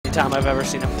time I've ever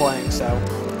seen him playing, so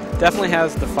definitely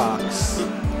has the Fox.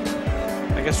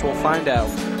 I guess we'll find out.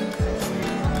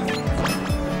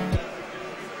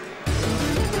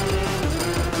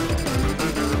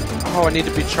 Oh, I need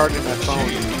to be charging my phone.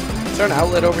 Is there an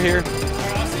outlet over here?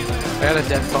 I got a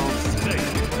dead phone.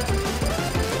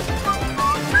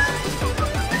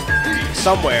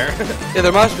 Somewhere. Yeah,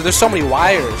 there must be. There's so many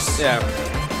wires. Yeah.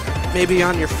 Maybe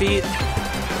on your feet.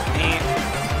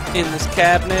 In this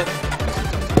cabinet.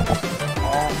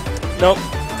 Nope.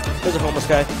 There's a homeless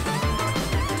guy.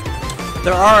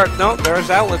 There's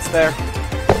outlets there.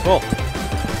 Cool.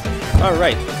 All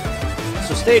right.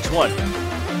 So stage 1.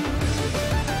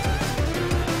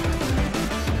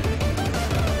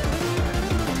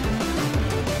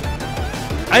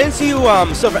 I didn't see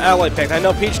who Silver Alloy picked. I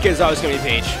know PeachKid is always going to be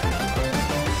Peach.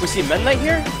 We see Mend Knight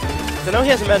here? I know he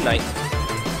has a Mend Knight.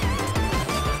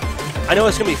 I know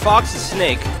it's going to be Fox and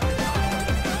Snake.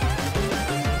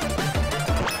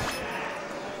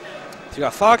 So you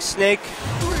got Fox, Snake,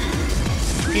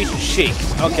 Peach, and Sheik.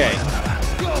 Okay.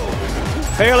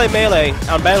 Fairly melee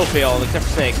on Battlefield, except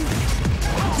for Snake.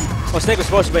 Well, Snake was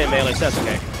supposed to be in melee, so that's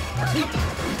okay.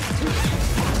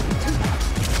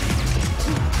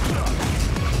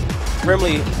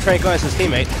 Brimley tranquilized his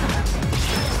teammate.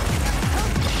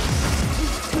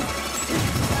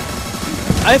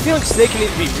 I feel like Snake can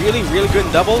either be really, really good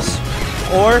in doubles,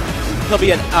 or he'll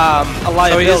be a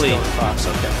liability. Fox,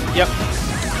 okay. Yep.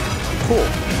 Cool.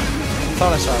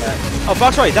 Thought I saw that. Oh,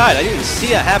 Fox already died. I didn't even see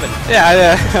that happen.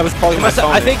 Yeah, I was plugging my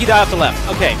phone. I think he died off the left.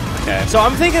 Okay. Okay. So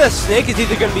I'm thinking that Snake is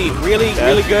either going to be really,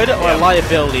 really good or a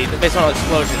liability based on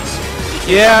explosions.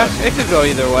 Yeah, it could go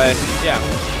either way. Yeah.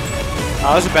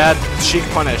 That was a bad Sheik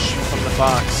punish from the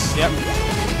Fox. Yep.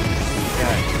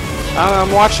 Okay.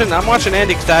 I'm watching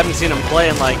Andy because I haven't seen him play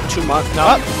in like 2 months.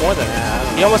 No, more than that.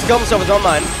 He almost killed himself with his own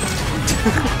mind.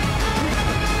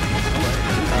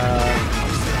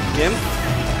 Gim?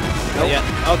 Nope. Yeah.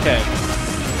 Okay.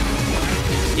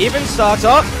 Even stocks.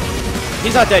 Oh,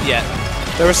 he's not dead yet.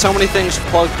 There were so many things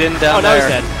plugged in down now there.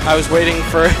 he's dead. I was waiting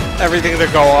for everything to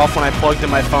go off when I plugged in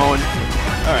my phone.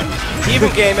 All right. Even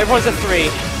game. Everyone's at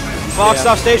 3. Fox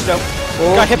off stage though.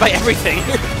 Oh. Got hit by everything.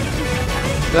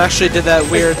 It actually did that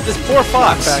weird. This poor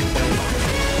Fox. Back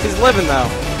thing. He's living though.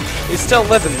 He's still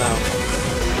living though.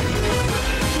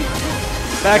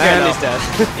 Back and end. he's dead.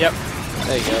 Yep.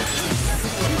 There you go.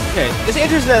 Okay. This is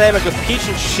interesting dynamic with Peach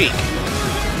and Sheik.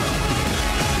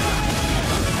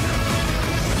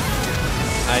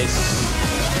 Nice.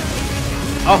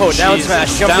 Oh, down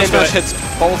smash. Jumped Down into smash it. hits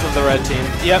both of the red team.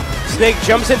 Yep. Snake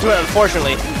jumps into it,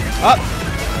 unfortunately. Up.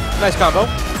 Nice combo.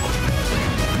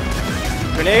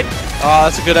 Grenade. Oh,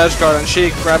 that's a good edge guard on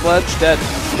Sheik. Grab ledge, dead.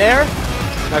 Nair.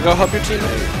 Now go help your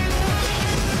teammate.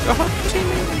 Go help your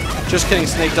teammate. Just kidding,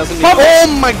 Snake doesn't need. Bumble!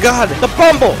 Oh my god! The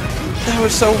bumble. That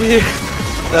was so weird.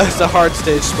 That was a hard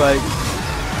stage spike.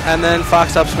 And then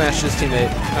Fox up smashed his teammate.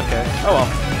 Okay. Oh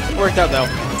well. Worked out though.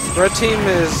 The red team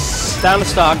is Down to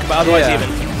stock, but otherwise even.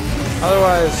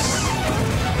 Otherwise,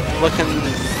 looking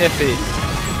iffy.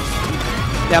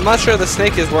 Yeah, I'm not sure the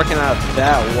Snake is working out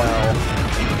that well.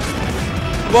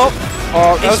 Well,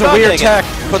 oh, that was a weird tech.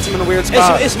 Puts him in a weird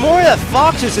spot. It's more that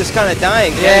Fox is just kind of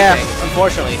dying. Yeah. Anything,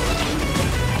 unfortunately.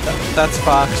 That's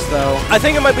Fox, though. I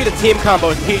think it might be the team combo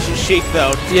with Peach and Sheik,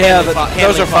 though. Yeah,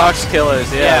 those are Fox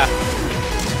killers, yeah.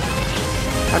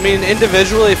 I mean,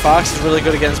 individually, Fox is really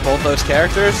good against both those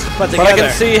characters. But I can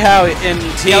see how in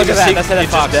team, that's he's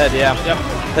just dead, yeah.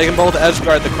 Yep. They can both edge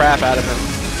guard the crap out of him.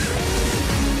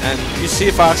 And you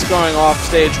see Fox going off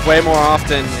stage way more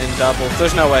often in doubles.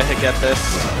 There's no way he'd get this.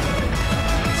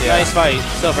 Yeah. Nice fight,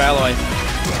 Silver Alloy.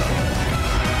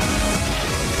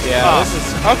 Yeah, this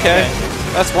is okay.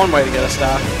 That's one way to get a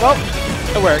stock. Well,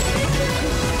 it worked.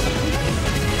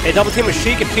 Hey, double team with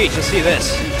Sheik and Peach. Let's see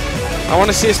this. I want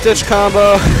to see a Stitch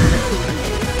combo.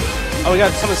 Oh, we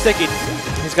got someone sticky.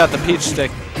 He's got the Peach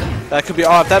stick. That could be.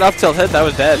 Oh, if that up tilt hit, that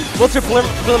was dead. Wilford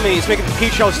Brimley is making the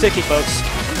Peach all sticky, folks.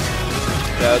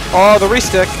 Dead. Oh, the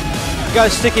re-stick. You got a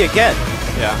sticky again.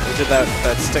 Yeah, we did that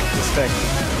stick to stick.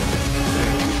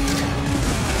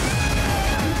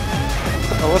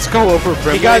 Oh, let's go over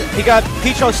Brimley. He got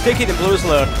Peach all sticky and blew his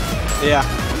load. Yeah.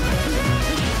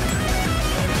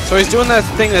 So he's doing that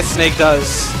thing that Snake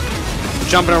does.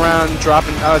 Jumping around,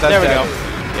 dropping. Oh, that's there we go.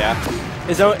 Yeah.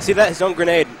 His own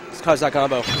grenade caused that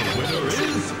combo.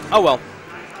 Oh well.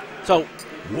 So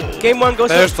game 1 goes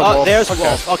there's to the Wolf. There's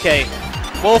Wolf. Okay.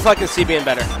 Wolf I can see being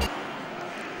better.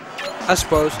 I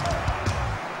suppose.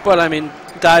 But I mean,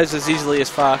 dies as easily as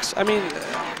Fox. I mean,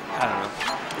 I don't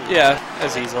know. Yeah,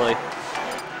 as easily.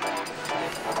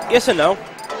 Yes and no.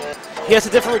 He has a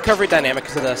different recovery dynamic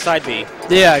because of the side B.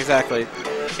 Yeah, exactly.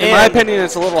 In my opinion,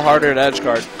 it's a little harder to edge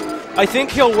guard. I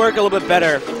think he'll work a little bit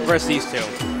better versus these two.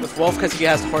 With Wolf, because he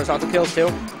has the horizontal kills too.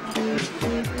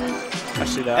 I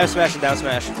see that. F smash and down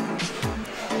smash.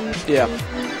 Yeah.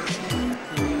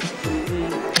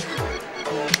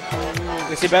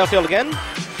 You see Battlefield again?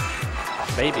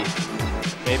 Maybe.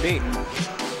 Maybe.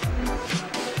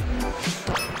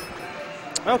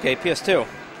 Okay, PS2.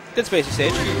 Good spacey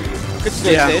stage. Good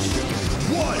snake stage.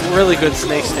 Really good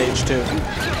snake stage, too.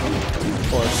 Of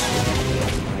course.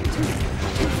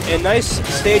 And nice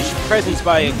stage presence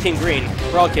by Team Green,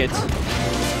 BrawlKids.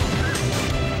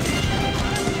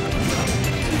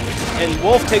 And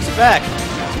Wolf takes it back.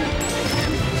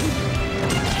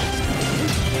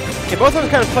 Okay, both of them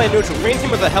kind of play neutral. Green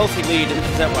team with a healthy lead,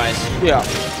 percent-wise. Yeah.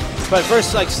 But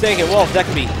versus like Snake and Wolf, that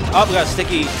could be. Oh, we got a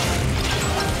sticky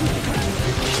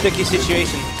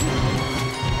situation.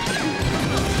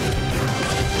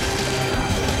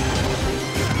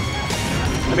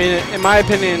 I mean, in my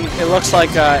opinion, it looks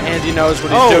like Andy knows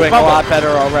what he's doing a lot better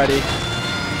already.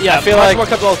 Yeah, I feel like more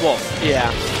comfortable with Wolf.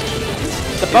 Yeah.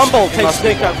 The Bumble takes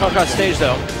Snake across stage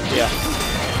though. Yeah.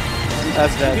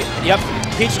 That's dead. Yep.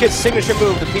 PeachKid's signature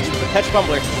move, the Peach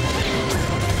Bumbler.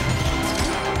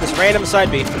 This random side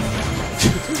B.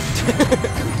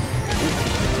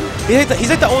 He's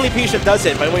like the only Peach that does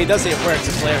it, but when he does it, it works.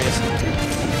 It's hilarious.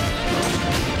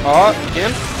 Oh,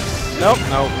 again? Nope.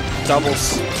 No.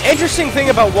 Doubles. Interesting thing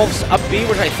about Wolf's up B,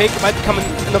 which I think might come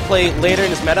into play later in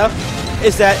this meta,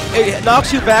 is that it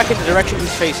knocks you back in the direction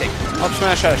he's facing. Up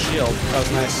smash out of shield. That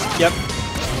was nice. Yep.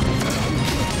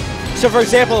 So, for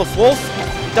example, if Wolf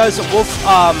does Wolf,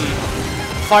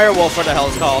 Fire Wolf, what the hell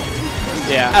it's called?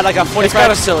 Yeah. At like a 45. It's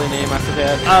got a silly name, I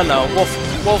forget. I don't know. Wolf,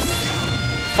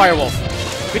 Fire Wolf.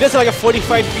 If he does like a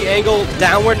 45-degree angle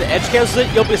downward and edge cancels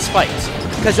it, you'll be spiked.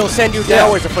 Because you'll send you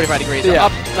downwards at 45 degrees, or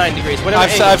up 9 degrees, whatever.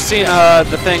 I've seen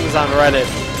the things on Reddit.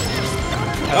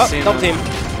 I've seen double team.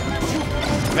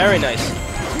 Very nice.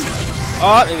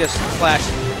 Oh, and just flash.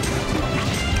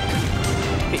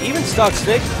 He even stock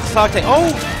Snake.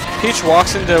 Oh! Peach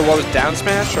walks into what was down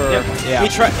smash, or yeah.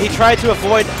 He tried to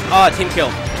avoid team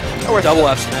kill. Or double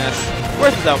F smash.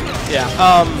 Worth it though. Yeah.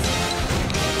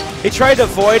 He tried to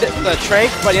avoid the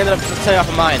trank, but he ended up setting off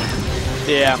a mine.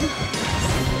 Yeah.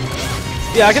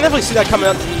 Yeah, I can definitely see that coming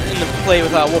up in the play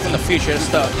with Wolf in the future.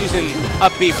 Stuff using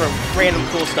up B for random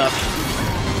cool stuff.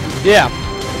 Yeah.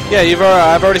 Yeah,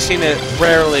 I've already seen it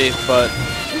rarely, but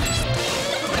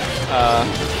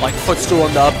like footstool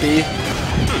into up B.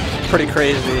 Pretty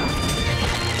crazy.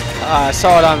 I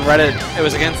saw it on Reddit. It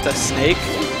was against a snake.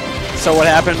 So what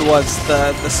happened was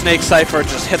the snake cipher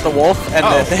just hit the wolf, and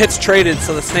the hits traded,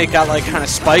 so the snake got like kind of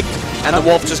spiked, and the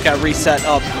wolf just got reset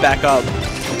back up.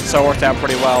 So it worked out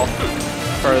pretty well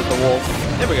for the wolf.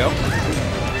 There we go.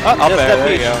 Up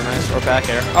there you go. Nice. Or back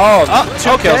air. Oh,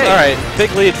 two kills. All right.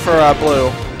 Big lead for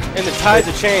blue. And the tides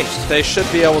have changed. They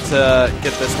should be able to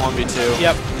get this 1v2.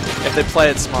 Yep. If they play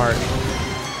it smart.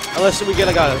 Unless we get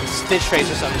like a Stitch Face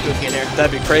or something goofy in there.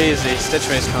 That'd be crazy. Stitch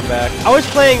Face come back. I was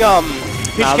playing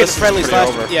PeachKid friendlies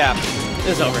last over. Yeah.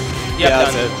 This is over. Yep, yeah,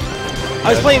 done. that's it. I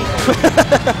was playing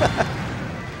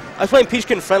I was playing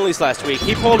PeachKid friendlies last week.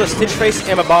 He pulled a Stitch Face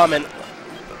and a bomb and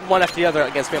one after the other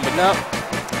against me. I'm like,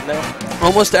 no.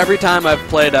 Almost every time I've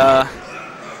played a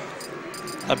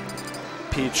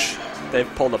Peach,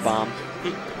 they've pulled a bomb.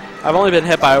 I've only been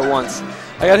hit by it once.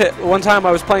 I got hit one time.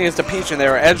 I was playing against a Peach and they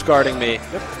were edge guarding me.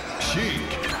 Yep.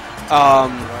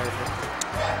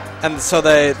 And so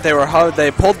they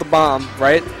pulled the bomb,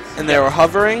 right? And they were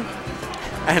hovering,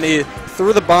 and he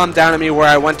threw the bomb down at me where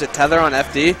I went to tether on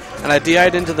FD, and I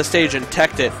DI'd into the stage and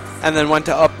teched it, and then went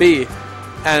to up B,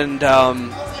 and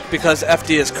because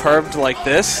FD is curved like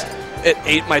this, it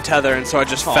ate my tether, and so I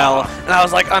just fell, and I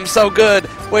was like, I'm so good.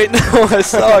 Wait, no, I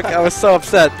suck. I was so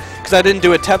upset because I didn't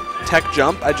do a tech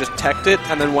jump. I just teched it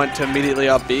and then went to immediately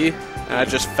up B, and I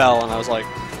just fell, and I was like,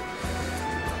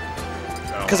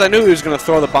 because I knew he was going to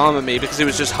throw the bomb at me because he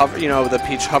was just the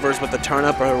Peach hovers with the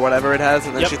turnip or whatever it has,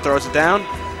 and then she throws it down.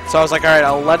 So I was like, all right,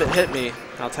 I'll let it hit me,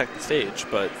 and I'll tech the stage,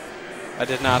 but I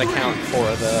did not account for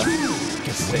the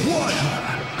stage.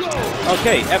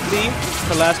 Okay, FD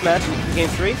for last match, game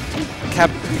 3.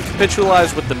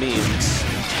 Capitalize with the memes.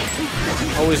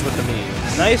 Always with the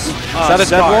memes. Nice. Is that a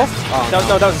dead wolf? Oh,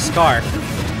 no, that was a scar.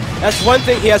 That's one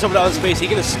thing he has over the other space. He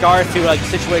can scar through like a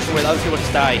situation where other people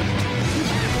just die.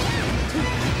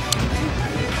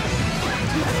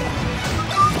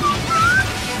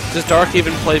 Does Dark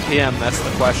even play PM? That's the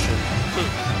question.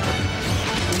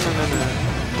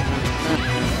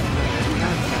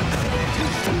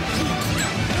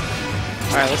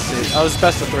 All right, let's see. Oh, this is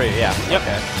best of 3. Yeah. Yep.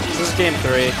 Okay. So this is game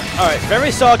 3. All right,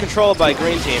 very solid control by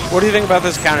green team. What do you think about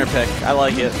this counter pick? I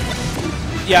like it.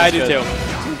 Yeah, I That's do good.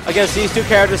 too. Against these two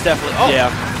characters, definitely. Oh, Yeah,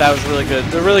 that was really good.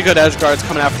 They're really good edge guards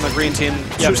coming out from the green team.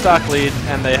 Yep. 2-stock lead,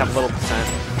 and they have little percent.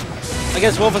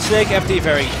 against Wolf and Snake, FD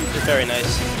very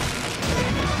nice.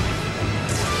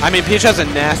 I mean, Peach has a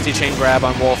nasty chain grab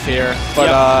on Wolf here,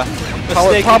 but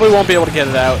Snake probably won't be able to get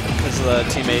it out because of the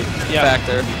teammate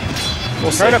factor.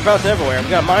 We'll see. Turn up bounce everywhere. We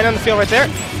got a mine on the field right there.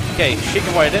 Okay, Sheik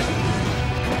avoided it.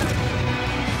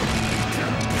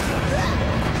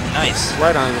 Nice.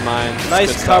 Right on the mine.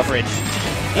 Nice coverage.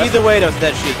 Either way, though,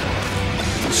 that Sheik.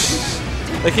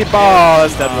 They keep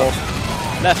that's dead Wolf.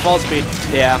 That fall speed.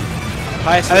 Yeah.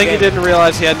 Highest I think in he the game. didn't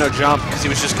realize he had no jump because he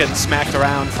was just getting smacked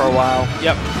around for a while.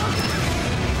 Yep.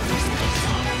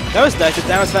 That was nice. The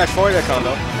down smash forward air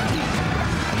combo.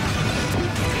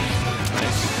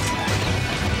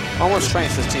 Nice. Almost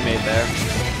strength his teammate there.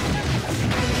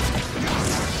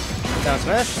 Down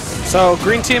smash. So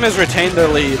green team has retained their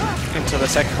lead into the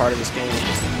second part of this game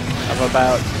of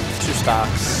about 2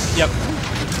 stocks. Yep.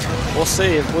 We'll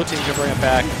see if blue team can bring it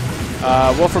back.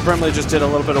 Wilford Brimley just did a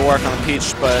little bit of work on the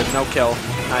Peach, but no kill.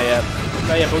 Not yet.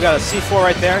 Not yet, but we got a C4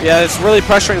 right there. Yeah, it's really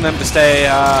pressuring them to stay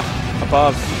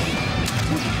above.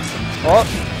 Oh,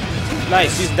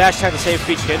 Nice. Using dash attack to save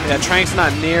PeachKid. yeah, Trank's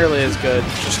not nearly as good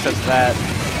just because of that.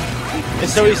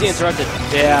 It's so easy interrupted.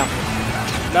 Yeah.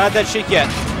 Not that Sheik yet.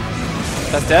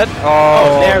 That's dead?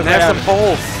 Oh, there's there's down. them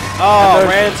both. Oh,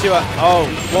 ran into a... Oh,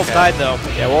 Wolf Okay. died, though.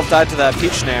 Yeah, Wolf died to that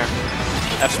Peach snare.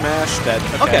 F smash, dead.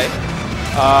 Okay.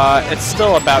 It's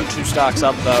still about 2 stocks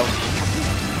up, though.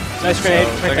 Nice So grenade.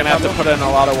 they're going to have to put in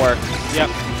a lot of work. Yep.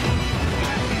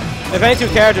 If any two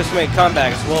characters make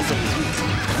comebacks, Wolf and...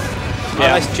 Yeah.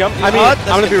 Nice jump. I mean, that's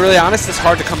I'm going to be good. really honest, it's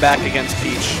hard to come back against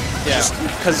Peach. Yeah.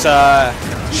 Because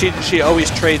she always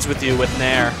trades with you with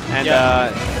Nair and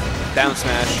down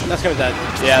smash. That's going to be dead.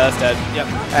 Yeah, that's dead. Yep.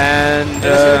 And Is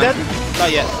this gonna be dead?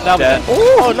 Not yet. That'll be dead. dead.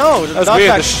 Oh, no. That was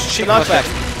weird. The Knockback. Sheik The knockback.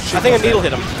 must I think a needle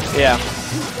hit him. Yeah.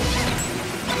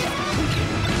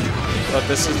 But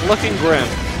this is looking grim.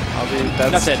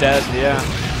 That's it. dead. Yeah.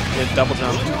 Get double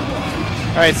jump.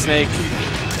 All right, Snake.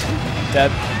 Dead.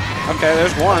 Okay,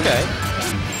 there's one. Okay.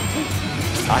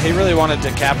 He really wanted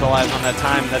to capitalize on that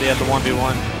time that he had the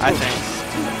 1v1, I think.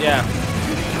 Yeah.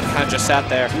 Kind of just sat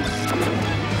there.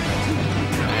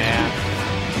 Man.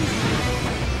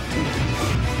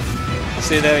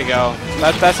 See, there you go.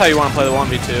 That's how you want to play the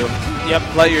 1v2.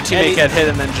 Yep. Let your teammate get hit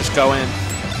and then just go in.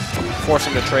 Force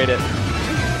him to trade it.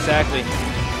 Exactly.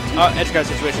 Oh, edge guard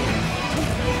situation.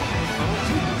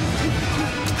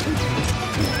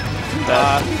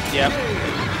 Yep.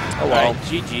 Oh well. All right,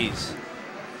 GG's.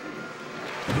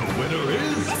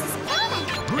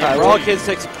 All Yeah, right, BrawlKids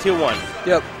takes 2-1.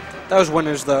 Yep. That was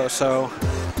winners though, so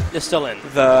They're still in.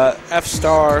 the F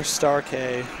star, star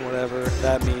K, whatever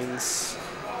that means.